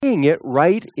seeing it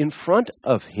right in front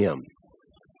of him.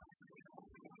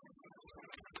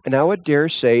 And I would dare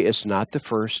say it's not the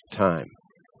first time.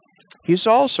 He's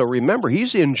also, remember,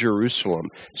 he's in Jerusalem,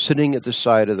 sitting at the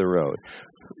side of the road.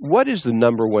 What is the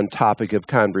number one topic of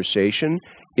conversation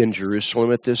in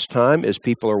Jerusalem at this time as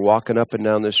people are walking up and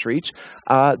down the streets?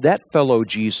 That fellow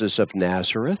Jesus of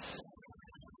Nazareth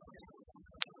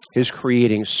is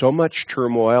creating so much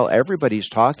turmoil. Everybody's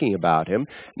talking about him.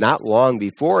 Not long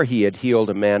before, he had healed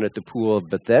a man at the pool of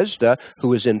Bethesda who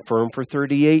was infirm for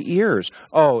 38 years.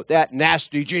 Oh, that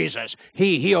nasty Jesus,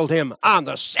 he healed him on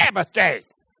the Sabbath day.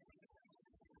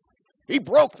 He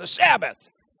broke the Sabbath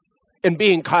in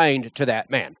being kind to that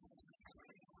man.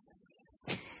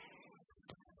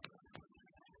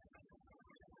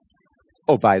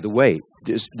 Oh, by the way,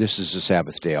 this is a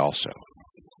Sabbath day also.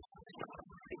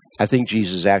 I think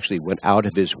Jesus actually went out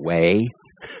of his way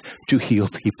to heal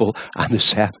people on the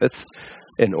Sabbath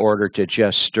in order to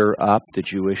just stir up the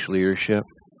Jewish leadership.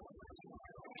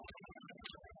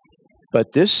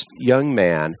 But this young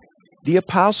man, the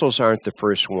apostles aren't the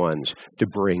first ones to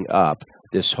bring up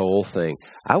this whole thing.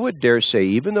 I would dare say,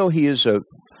 even though he is a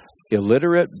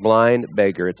illiterate, blind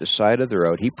beggar at the side of the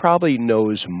road, he probably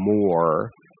knows more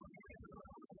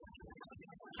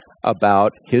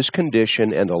about his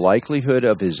condition and the likelihood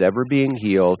of his ever being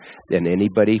healed than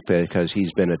anybody, because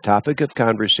he's been a topic of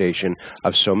conversation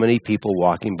of so many people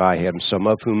walking by him, some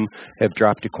of whom have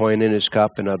dropped a coin in his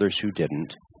cup and others who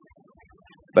didn't.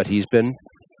 But he's been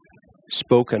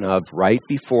spoken of right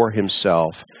before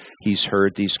himself. He's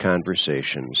heard these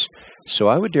conversations. So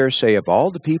I would dare say of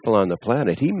all the people on the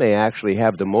planet, he may actually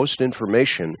have the most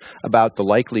information about the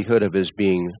likelihood of his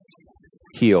being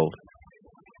healed.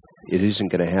 It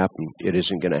isn't going to happen. It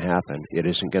isn't going to happen. It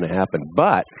isn't going to happen.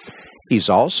 But he's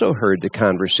also heard the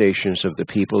conversations of the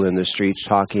people in the streets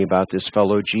talking about this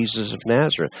fellow Jesus of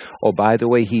Nazareth. Oh, by the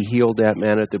way, he healed that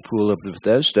man at the pool of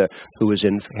Bethesda who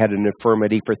had an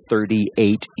infirmity for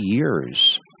 38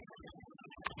 years.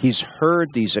 He's heard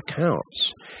these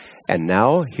accounts. And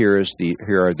now here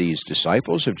are these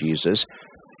disciples of Jesus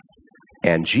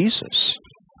and Jesus.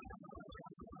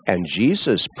 And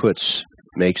Jesus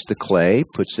makes the clay,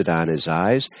 puts it on his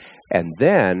eyes, and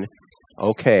then,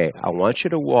 okay, I want you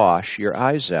to wash your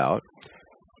eyes out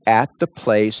at the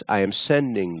place I am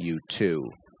sending you to.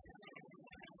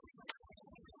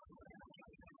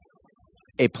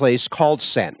 A place called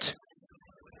Sent.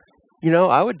 You know,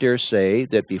 I would dare say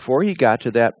that before he got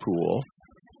to that pool,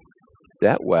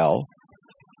 that well,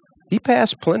 he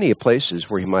passed plenty of places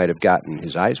where he might have gotten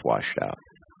his eyes washed out.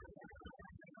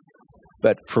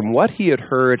 But from what he had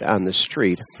heard on the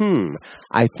street,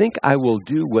 I think I will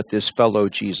do what this fellow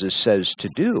Jesus says to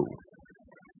do.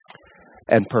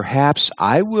 And perhaps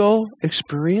I will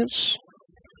experience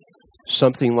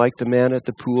something like the man at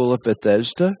the pool of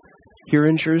Bethesda here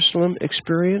in Jerusalem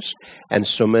experienced. And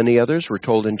so many others were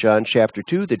told in John chapter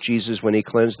 2 that Jesus, when he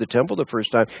cleansed the temple the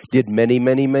first time, did many,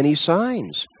 many, many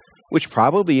signs, which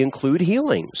probably include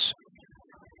healings.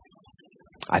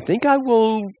 I think I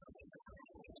will.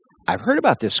 I've heard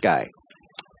about this guy.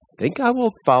 I think I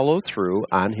will follow through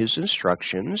on his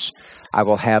instructions. I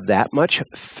will have that much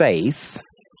faith.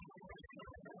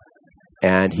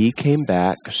 And he came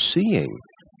back seeing.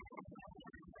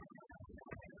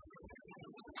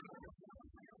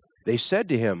 They said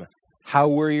to him, "How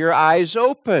were your eyes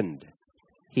opened?"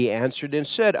 He answered and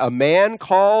said, "A man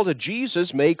called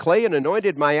Jesus made clay and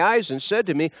anointed my eyes and said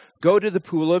to me, 'Go to the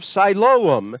pool of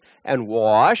Siloam and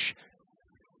wash.'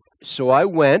 So I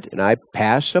went, and I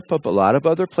passed up a lot of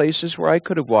other places where I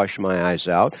could have washed my eyes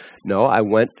out. No,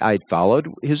 I followed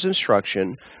his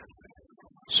instruction.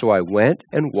 So I went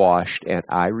and washed, and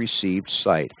I received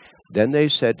sight." Then they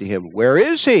said to him, "Where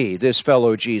is he, this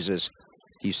fellow Jesus?"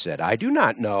 He said, "I do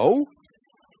not know."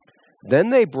 Then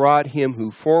they brought him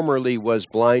who formerly was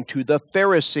blind to the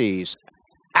Pharisees.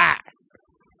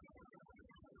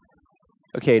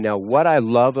 Okay, now what I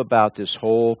love about this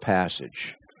whole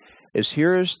passage is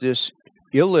here is this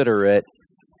illiterate,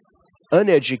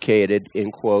 uneducated,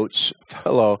 in quotes,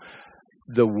 fellow.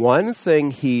 The one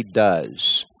thing he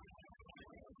does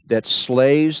that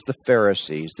slays the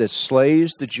Pharisees, that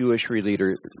slays the Jewish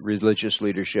religious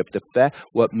leadership,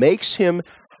 what makes him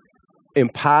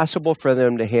impossible for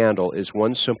them to handle is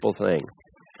one simple thing.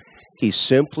 He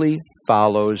simply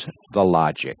follows the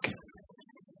logic.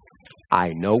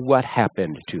 I know what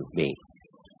happened to me.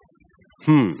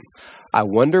 I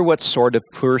wonder what sort of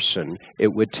person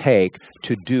it would take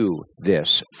to do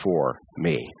this for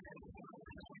me.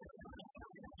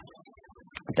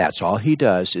 That's all he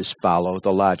does is follow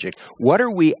the logic. What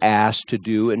are we asked to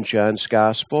do in John's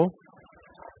Gospel?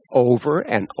 over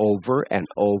and over and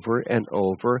over and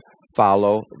over.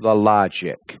 Follow the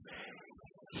logic.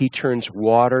 He turns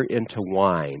water into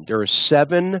wine. There are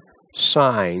 7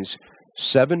 signs,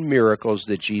 7 miracles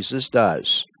that Jesus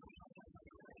does.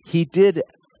 He did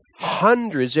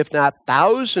hundreds, if not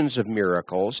thousands of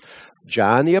miracles.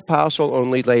 John the Apostle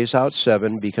only lays out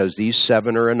 7 because these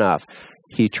 7 are enough.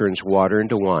 He turns water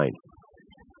into wine.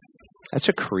 That's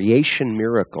a creation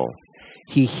miracle.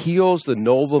 He heals the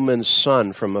nobleman's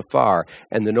son from afar,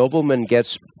 and the nobleman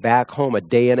gets back home a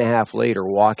day and a half later,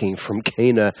 walking from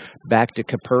Cana back to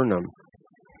Capernaum.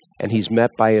 And he's met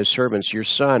by his servants. Your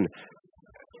son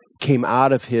came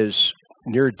out of his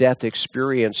near-death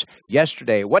experience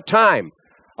yesterday. What time?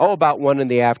 Oh, about 1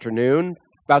 p.m,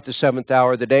 about the 7th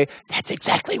hour of the day. That's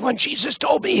exactly when Jesus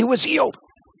told me he was healed.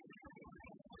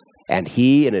 And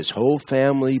he and his whole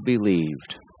family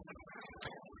believed.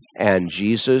 And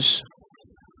Jesus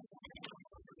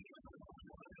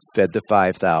fed the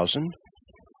 5,000,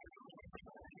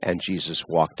 and Jesus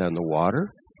walked on the water,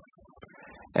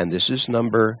 and this is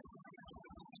number,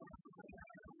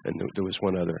 and there was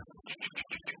one other,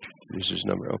 this is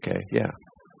number, okay, yeah,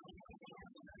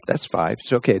 that's 5,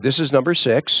 it's okay, this is number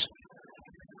 6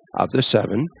 of the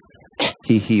 7,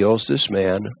 he heals this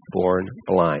man born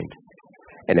blind,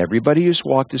 and everybody who's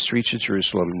walked the streets of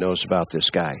Jerusalem knows about this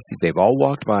guy. They've all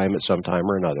walked by him at some time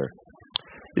or another.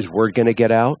 Is word going to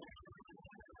get out?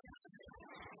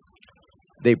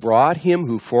 They brought him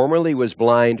who formerly was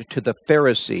blind to the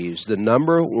Pharisees, the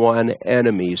number 1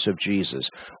 enemies of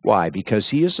Jesus. Why? Because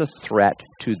he is a threat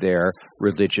to their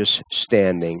religious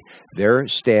standing, their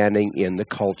standing in the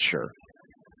culture.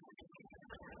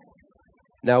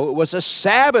 Now, it was a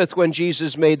Sabbath when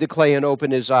Jesus made the clay and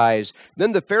opened his eyes.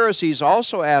 Then the Pharisees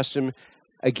also asked him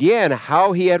again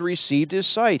how he had received his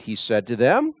sight. He said to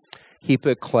them, "He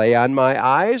put clay on my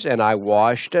eyes, and I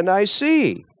washed, and I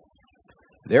see."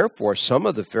 Therefore, some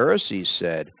of the Pharisees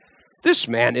said, "This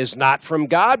man is not from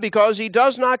God because he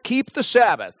does not keep the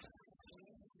Sabbath."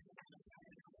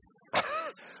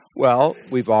 Well,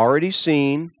 we've already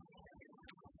seen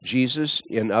Jesus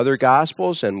in other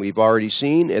Gospels, and we've already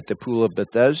seen at the Pool of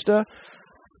Bethesda,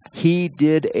 he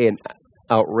did an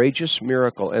outrageous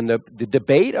miracle. And the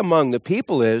debate among the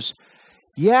people is,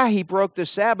 yeah, he broke the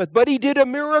Sabbath, but he did a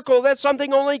miracle. That's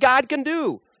something only God can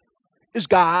do. Is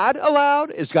God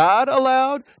allowed? Is God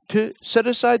allowed to set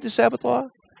aside the Sabbath law?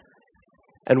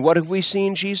 And what have we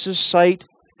seen Jesus cite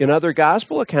in other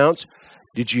gospel accounts?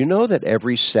 Did you know that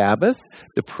every Sabbath,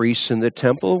 the priests in the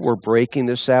temple were breaking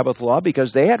the Sabbath law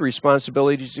because they had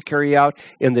responsibilities to carry out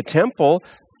in the temple,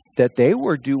 that they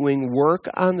were doing work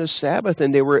on the Sabbath,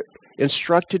 and they were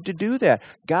instructed to do that.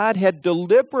 God had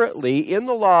deliberately, in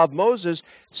the law of Moses,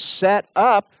 set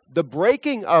up the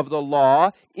breaking of the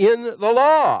law in the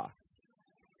law.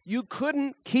 You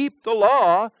couldn't keep the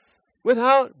law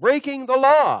without breaking the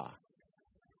law.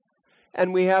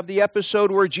 And we have the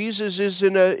episode where Jesus is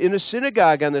in a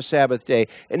synagogue on the Sabbath day.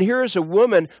 And here is a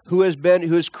woman who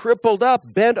is crippled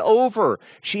up, bent over.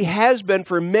 She has been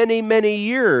for many, many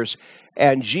years.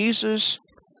 And Jesus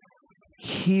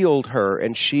healed her,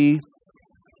 and she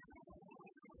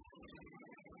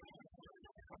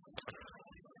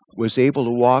was able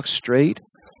to walk straight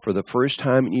for the first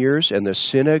time in years, and the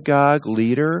synagogue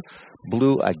leader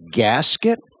blew a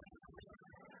gasket.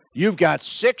 "You've got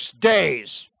 6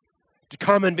 days to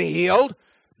come and be healed.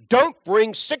 Don't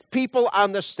bring sick people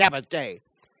on the Sabbath day."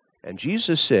 And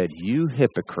Jesus said, "You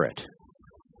hypocrite.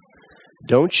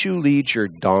 Don't you lead your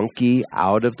donkey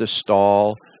out of the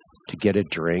stall to get a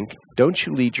drink? Don't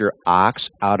you lead your ox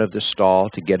out of the stall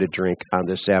to get a drink on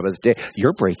the Sabbath day?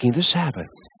 You're breaking the Sabbath.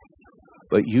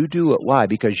 But you do it. Why?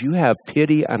 Because you have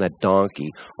pity on a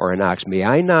donkey or an ox. May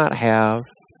I not have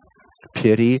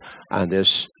pity on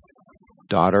this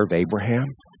daughter of Abraham?"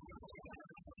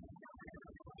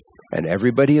 And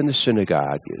everybody in the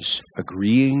synagogue is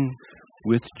agreeing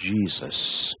with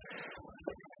Jesus.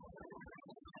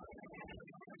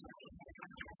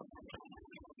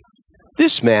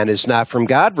 "This man is not from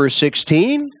God," verse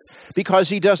 16, "because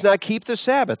he does not keep the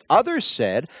Sabbath." Others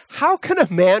said, "How can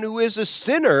a man who is a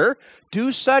sinner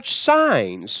do such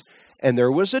signs?" And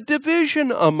there was a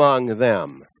division among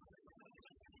them.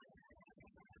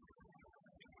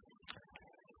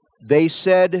 They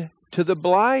said to the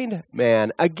blind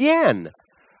man again,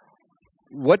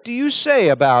 "What do you say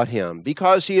about him?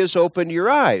 Because he has opened your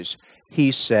eyes."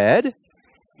 He said,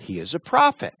 "He is a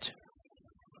prophet."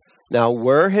 Now,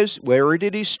 where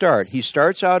did he start? He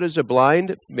starts out as a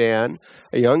blind man,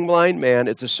 a young blind man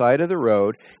at the side of the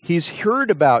road. He's heard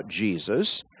about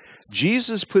Jesus.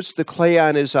 Jesus puts the clay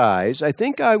on his eyes. I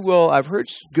think I've heard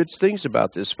good things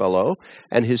about this fellow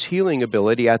and his healing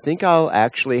ability. I think I'll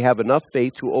actually have enough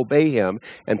faith to obey him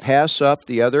and pass up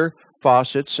the other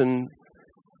faucets and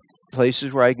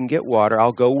places where I can get water.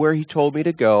 I'll go where he told me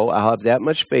to go. I'll have that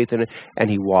much faith in it. And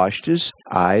he washed his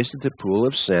eyes at the pool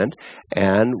of Siloam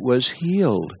and was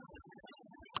healed.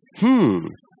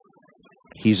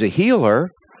 He's a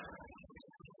healer.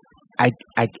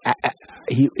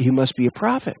 He must be a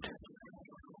prophet.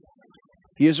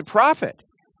 He is a prophet.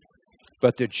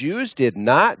 But the Jews did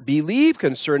not believe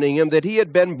concerning him that he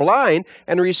had been blind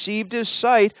and received his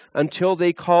sight until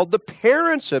they called the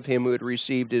parents of him who had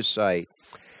received his sight.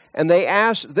 And they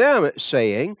asked them,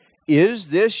 saying, "Is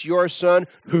this your son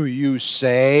who you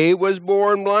say was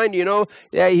born blind?"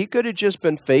 He could have just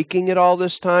been faking it all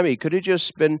this time. He could have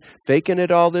just been faking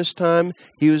it all this time.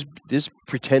 He was just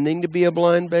pretending to be a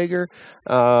blind beggar.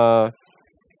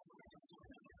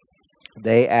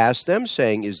 They asked them,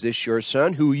 saying, "Is this your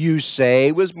son who you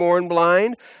say was born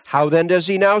blind? How then does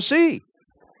he now see?"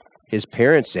 His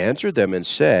parents answered them and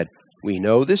said, "We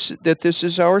know that this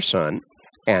is our son,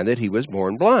 and that he was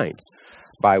born blind.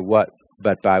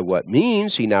 But by what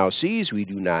means he now sees we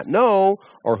do not know,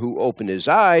 or who opened his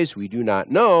eyes we do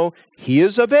not know. He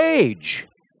is of age.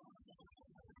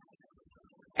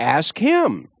 Ask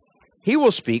him. He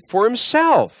will speak for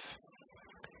himself."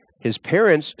 His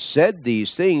parents said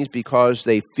these things because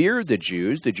they feared the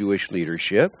Jews, the Jewish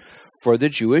leadership, for the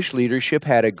Jewish leadership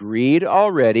had agreed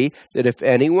already that if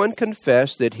anyone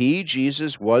confessed that he,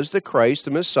 Jesus, was the Christ,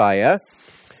 the Messiah,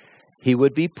 he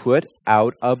would be put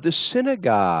out of the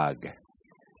synagogue.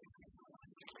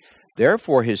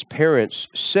 Therefore his parents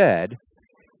said,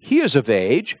 "He is of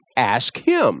age, ask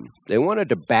him." They wanted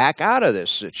to back out of this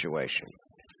situation.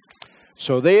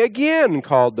 So they again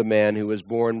called the man who was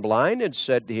born blind and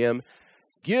said to him,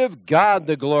 "Give God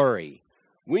the glory.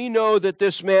 We know that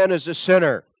this man is a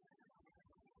sinner."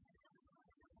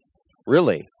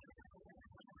 Really?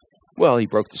 Well, he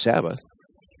broke the Sabbath.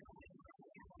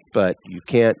 But you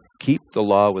can't keep the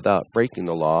law without breaking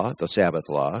the law, the Sabbath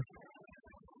law.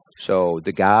 So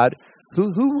the God,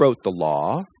 who wrote the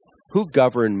law? Who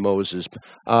governed Moses?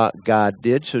 God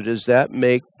did. So does that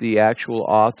make the actual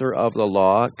author of the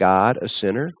law, God, a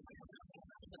sinner?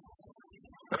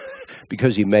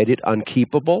 Because he made it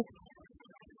unkeepable?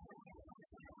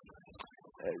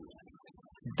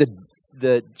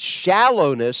 The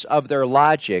shallowness of their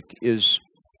logic is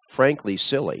frankly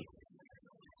silly.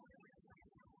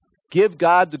 Give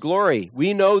God the glory.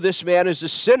 We know this man is a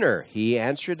sinner. He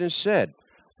answered and said,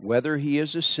 "Whether he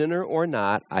is a sinner or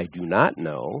not, I do not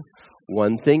know.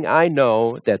 One thing I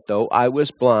know, that though I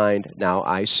was blind, now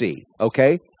I see."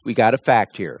 Okay? We got a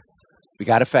fact here. We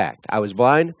got a fact. I was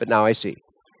blind, but now I see.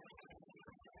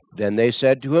 Then they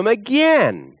said to him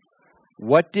again,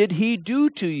 "What did he do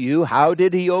to you? How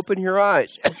did he open your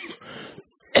eyes?"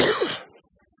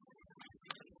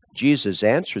 Jesus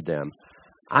answered them,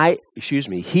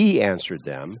 he answered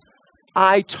them,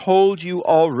 "I told you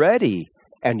already,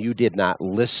 and you did not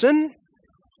listen?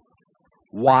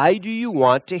 Why do you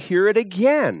want to hear it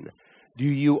again? Do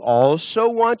you also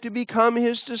want to become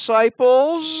his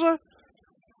disciples?"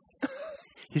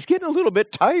 He's getting a little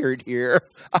bit tired here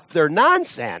of their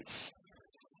nonsense.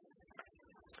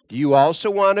 Do you also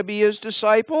want to be his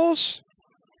disciples?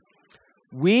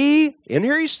 And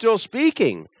here he's still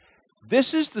speaking.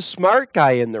 This is the smart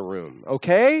guy in the room,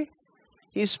 okay?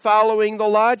 He's following the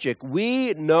logic.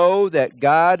 We know that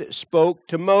God spoke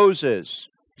to Moses.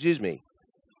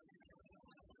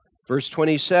 Verse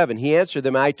 27, he answered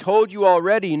them, "I told you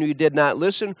already, and you did not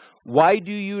listen. Why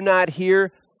do you not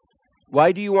hear?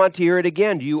 Why do you want to hear it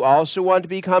again? Do you also want to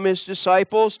become his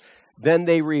disciples?" Then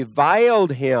they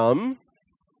reviled him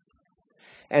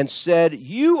and said,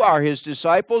 "You are his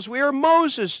disciples. We are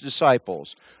Moses'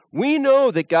 disciples. We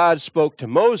know that God spoke to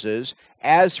Moses.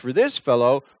 As for this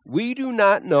fellow, we do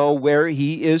not know where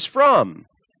he is from."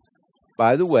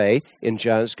 By the way, in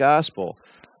John's Gospel,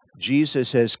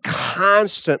 Jesus has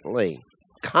constantly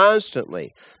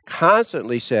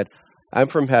said, "I'm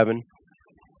from heaven.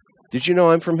 Did you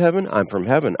know I'm from heaven? I'm from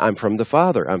heaven. I'm from the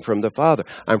Father. I'm from the Father.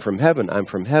 I'm from heaven. I'm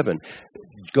from heaven."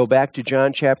 Go back to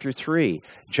John chapter 3.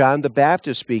 John the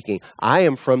Baptist speaking, "I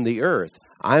am from the earth.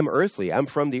 I'm earthly. I'm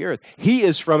from the earth." He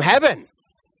is from heaven.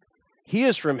 He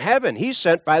is from heaven. He's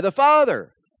sent by the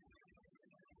Father.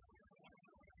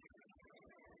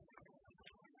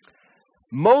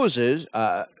 Moses,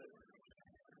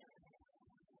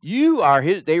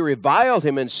 they reviled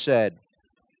him and said,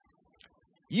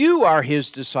 You are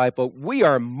his disciple. We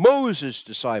are Moses'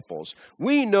 disciples.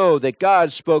 We know that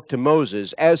God spoke to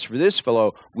Moses. As for this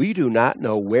fellow, we do not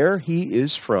know where he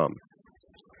is from.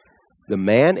 The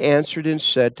man answered and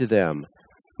said to them,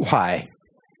 Why,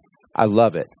 I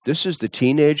love it. This is the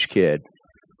teenage kid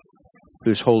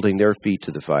who's holding their feet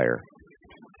to the fire.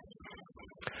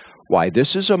 Why,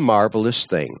 this is a marvelous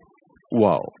thing.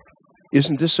 Whoa,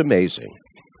 isn't this amazing?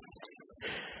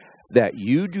 That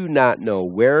you do not know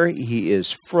where he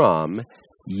is from,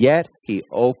 yet he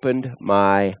opened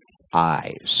my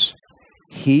eyes.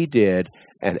 He did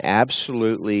an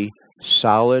absolutely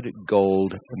solid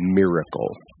gold miracle.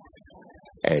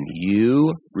 And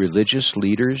you, religious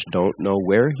leaders, don't know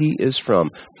where he is from.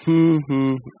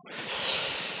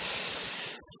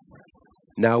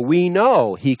 Now we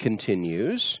know, he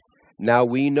continues, now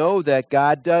we know that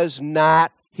God does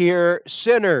not hear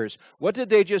sinners. What did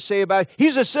they just say about him?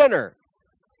 He's a sinner.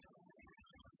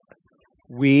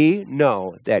 We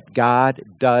know that God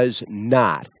does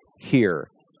not hear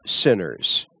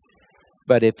sinners.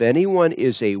 But if anyone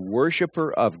is a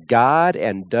worshiper of God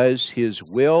and does his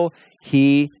will,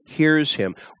 he hears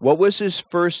him. What was his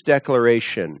first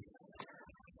declaration?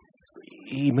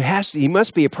 He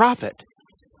must be a prophet.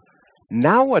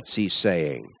 Now what's he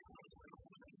saying?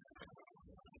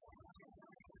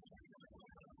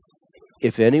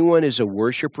 If anyone is a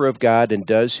worshiper of God and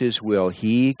does his will,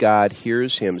 he, God,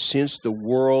 hears him. Since the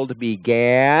world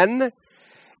began,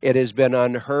 it has been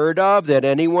unheard of that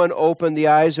anyone opened the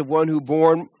eyes of one who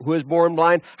is born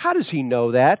blind. How does he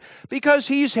know that? Because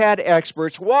he's had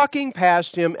experts walking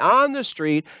past him on the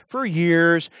street for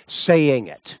years saying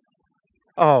it.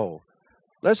 Oh,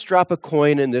 let's drop a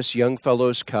coin in this young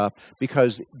fellow's cup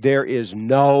because there is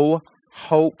no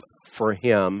hope for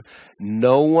him.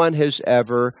 No one has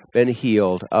ever been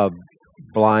healed of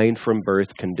blind from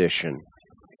birth condition.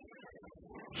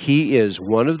 He is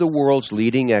one of the world's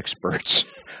leading experts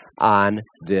on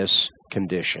this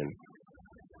condition.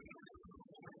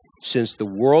 Since the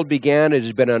world began, it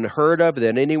has been unheard of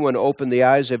that anyone opened the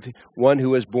eyes of one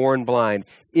who was born blind.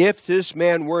 If this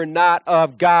man were not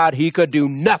of God, he could do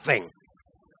nothing.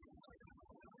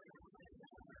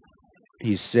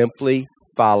 He's simply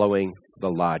following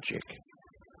the logic.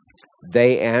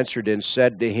 They answered and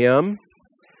said to him,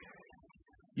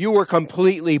 You were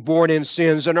completely born in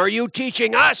sins, and are you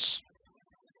teaching us?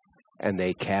 And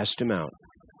they cast him out.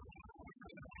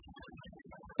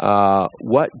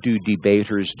 What do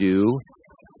debaters do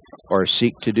or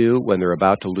seek to do when they're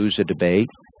about to lose a debate?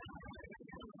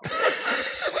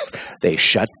 They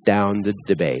shut down the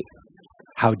debate.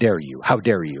 How dare you? How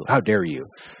dare you? How dare you?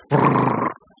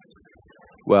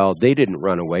 Well, they didn't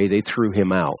run away. They threw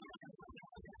him out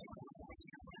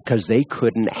because they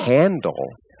couldn't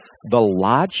handle the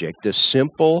logic, the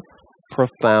simple,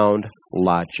 profound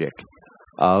logic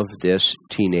of this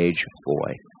teenage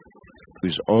boy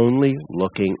who's only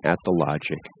looking at the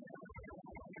logic.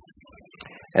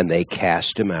 And they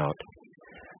cast him out.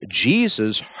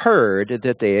 Jesus heard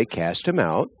that they had cast him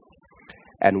out,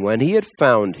 and when he had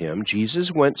found him,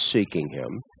 Jesus went seeking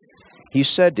him. He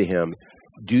said to him,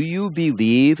 Do you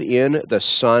believe in the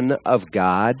Son of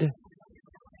God?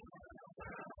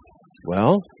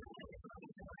 Well,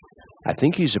 I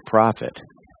think he's a prophet.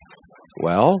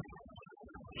 Well,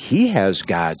 he has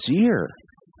God's ear.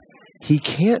 He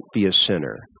can't be a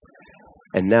sinner.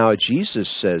 And now Jesus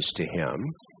says to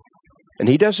him, and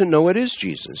he doesn't know it is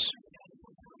Jesus.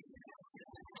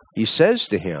 He says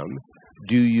to him,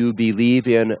 Do you believe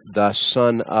in the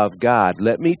Son of God?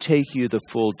 Let me take you the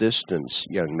full distance,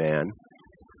 young man.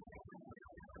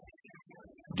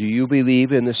 Do you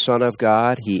believe in the Son of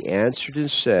God? He answered and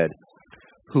said,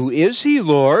 Who is he,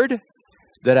 Lord,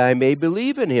 that I may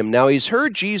believe in him? Now he's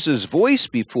heard Jesus' voice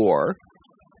before,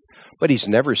 but he's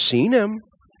never seen him.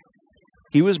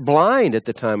 He was blind at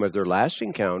the time of their last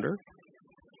encounter.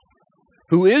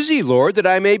 Who is he, Lord, that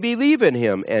I may believe in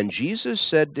him? And Jesus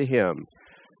said to him,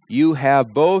 You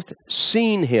have both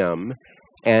seen him,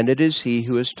 and it is he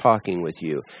who is talking with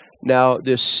you. Now,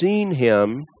 this seen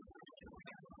him,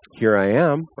 here I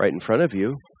am, right in front of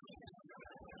you.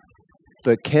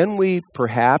 But can we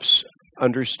perhaps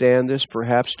understand this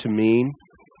perhaps to mean,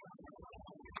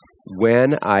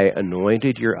 when I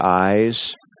anointed your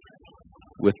eyes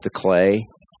with the clay,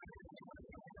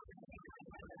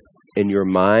 in your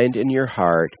mind and your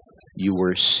heart, you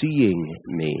were seeing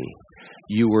me.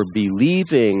 You were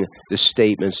believing the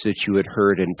statements that you had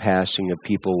heard in passing of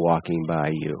people walking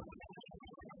by you.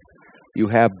 You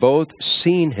have both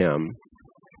seen him,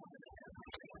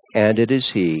 and it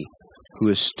is he who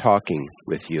is talking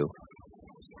with you.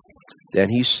 Then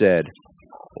he said,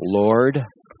 Lord,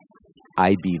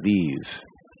 I believe.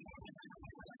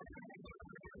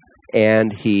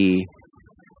 and he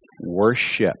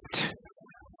worshipped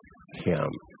him.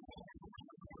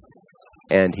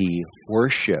 And he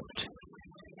worshipped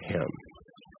him.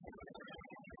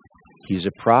 He's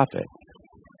a prophet.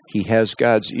 He has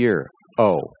God's ear.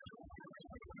 Oh,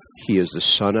 he is the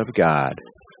Son of God,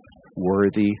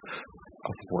 worthy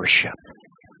of worship.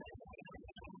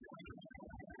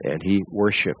 And he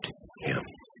worshipped him.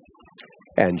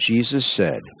 And Jesus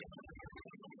said,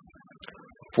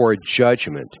 "For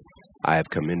judgment I have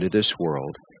come into this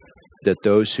world, that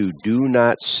those who do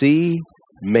not see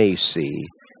may see,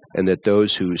 and that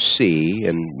those who see,"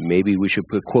 and maybe we should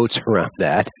put quotes around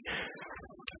that,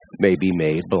 "may be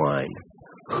made blind."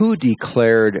 Who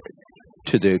declared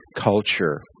to the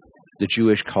culture, the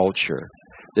Jewish culture,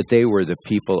 that they were the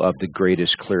people of the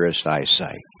greatest, clearest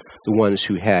eyesight? The ones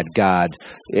who had God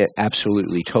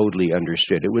absolutely, totally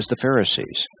understood. It was the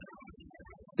Pharisees.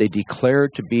 They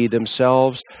declared to be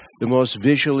themselves the most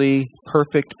visually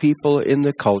perfect people in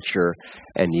the culture,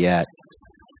 and yet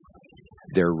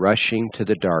they're rushing to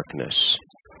the darkness.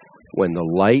 When the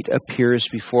light appears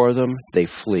before them, they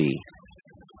flee.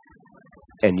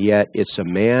 And yet it's a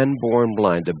man born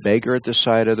blind, the beggar at the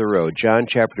side of the road. John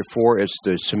chapter 4, it's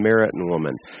the Samaritan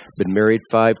woman, been married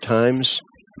 5 times,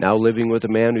 now living with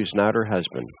a man who's not her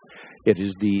husband. It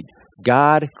is the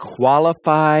God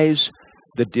qualifies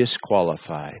the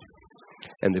disqualified.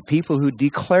 And the people who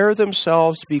declare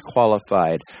themselves to be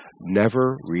qualified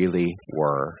never really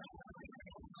were.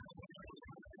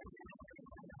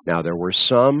 Now, there were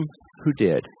some who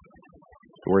did.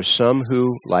 There were some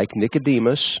who, like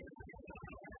Nicodemus,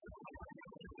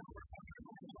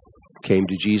 came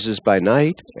to Jesus by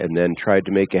night and then tried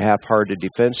to make a half-hearted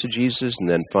defense of Jesus, and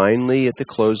then finally, at the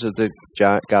close of the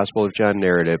Gospel of John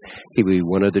narrative, he would be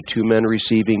one of the 2 men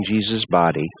receiving Jesus'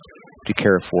 body to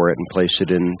care for it and place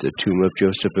it in the tomb of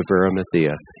Joseph of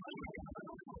Arimathea.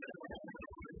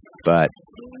 But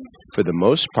for the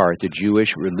most part, the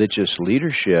Jewish religious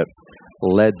leadership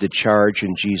led the charge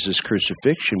in Jesus'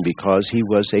 crucifixion because he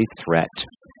was a threat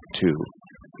to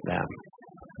them,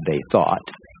 they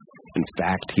thought. In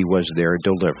fact, he was their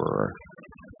deliverer,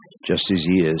 just as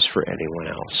he is for anyone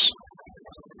else.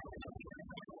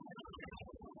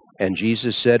 And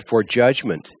Jesus said, "For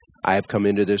judgment I have come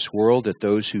into this world, that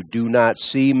those who do not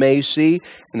see may see,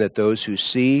 and that those who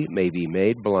see may be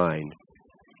made blind."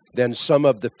 Then some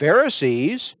of the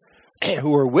Pharisees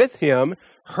who were with him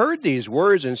heard these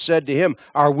words and said to him,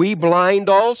 "Are we blind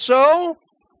also?"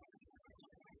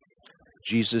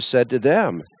 Jesus said to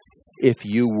them, "If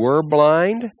you were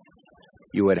blind,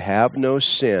 you would have no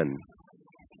sin.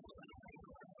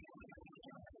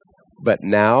 But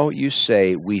now you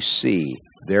say, 'We see,'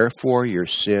 therefore your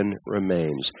sin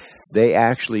remains." They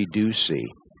actually do see.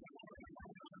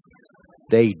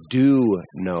 They do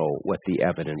know what the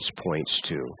evidence points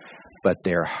to, but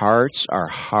their hearts are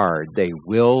hard. They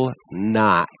will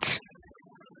not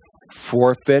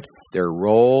forfeit their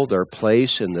role, their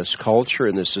place in this culture,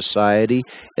 in this society,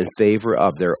 in favor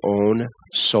of their own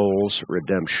soul's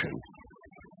redemption.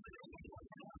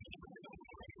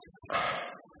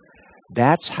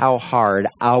 That's how hard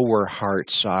our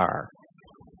hearts are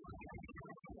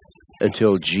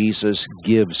until Jesus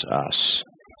gives us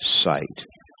sight,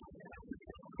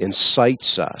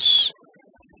 incites us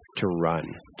to run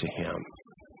to him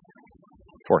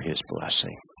for his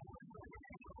blessing.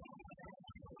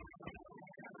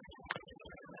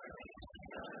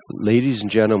 Ladies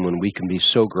and gentlemen, we can be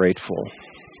so grateful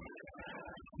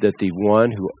that the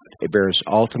one who bears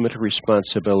ultimate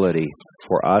responsibility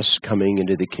for us coming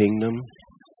into the kingdom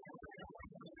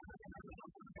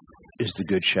is the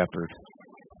Good Shepherd.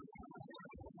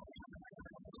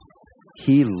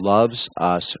 He loves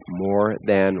us more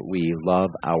than we love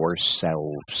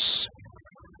ourselves.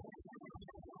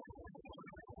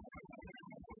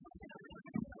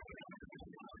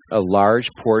 A large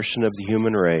portion of the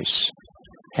human race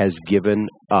has given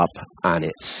up on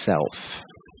itself.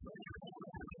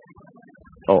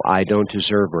 Oh, I don't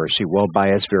deserve mercy. Well, by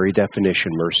its very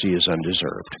definition, mercy is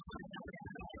undeserved.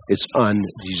 It's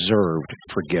undeserved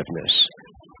forgiveness.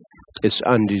 It's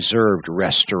undeserved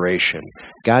restoration.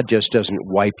 God just doesn't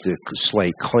wipe the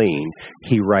slate clean.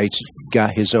 He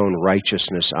got his own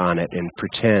righteousness on it and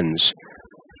pretends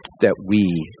that we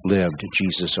lived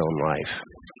Jesus' own life.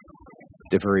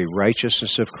 The very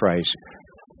righteousness of Christ,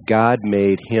 God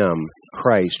made him,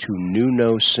 Christ, who knew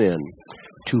no sin,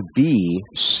 to be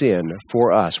sin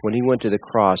for us. When he went to the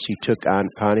cross, he took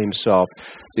upon himself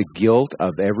the guilt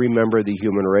of every member of the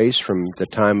human race from the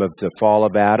time of the fall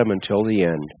of Adam until the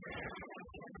end.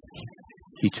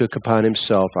 He took upon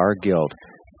himself our guilt.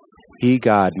 He,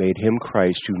 God, made him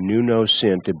Christ, who knew no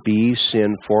sin, to be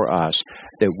sin for us,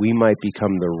 that we might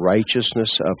become the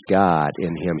righteousness of God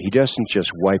in him. He doesn't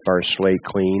just wipe our slate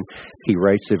clean. He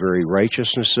writes the very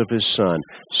righteousness of his Son,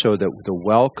 so that the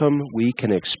welcome we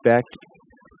can expect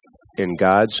in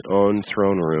God's own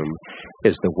throne room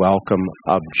is the welcome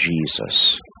of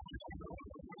Jesus.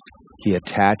 He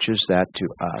attaches that to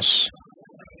us.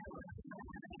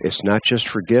 It's not just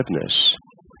forgiveness.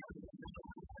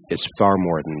 It's far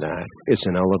more than that. It's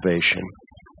an elevation.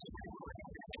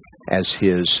 As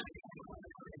his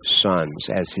sons,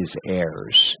 as his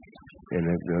heirs. And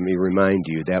let me remind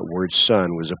you, that word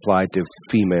son was applied to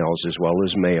females as well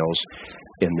as males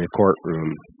in the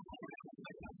courtroom.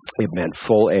 It meant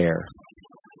full heir.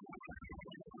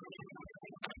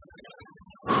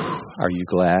 Are you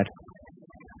glad?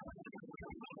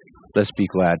 Let's be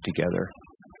glad together.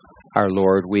 Our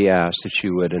Lord, we ask that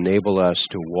you would enable us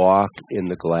to walk in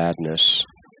the gladness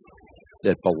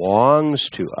that belongs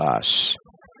to us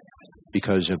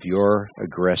because of your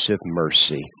aggressive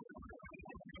mercy.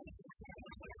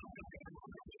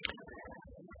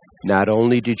 Not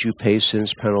only did you pay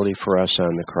sin's penalty for us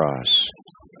on the cross,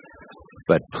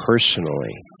 but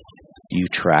personally, you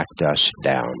tracked us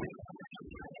down.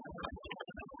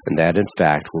 And that, in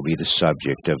fact, will be the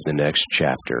subject of the next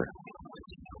chapter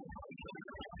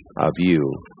of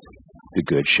you, the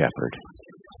Good Shepherd.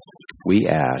 We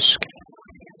ask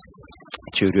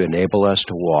you to enable us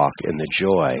to walk in the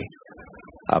joy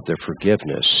of the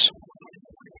forgiveness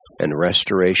and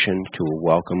restoration to a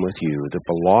welcome with you that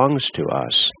belongs to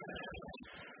us.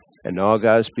 And all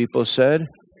God's people said,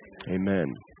 Amen.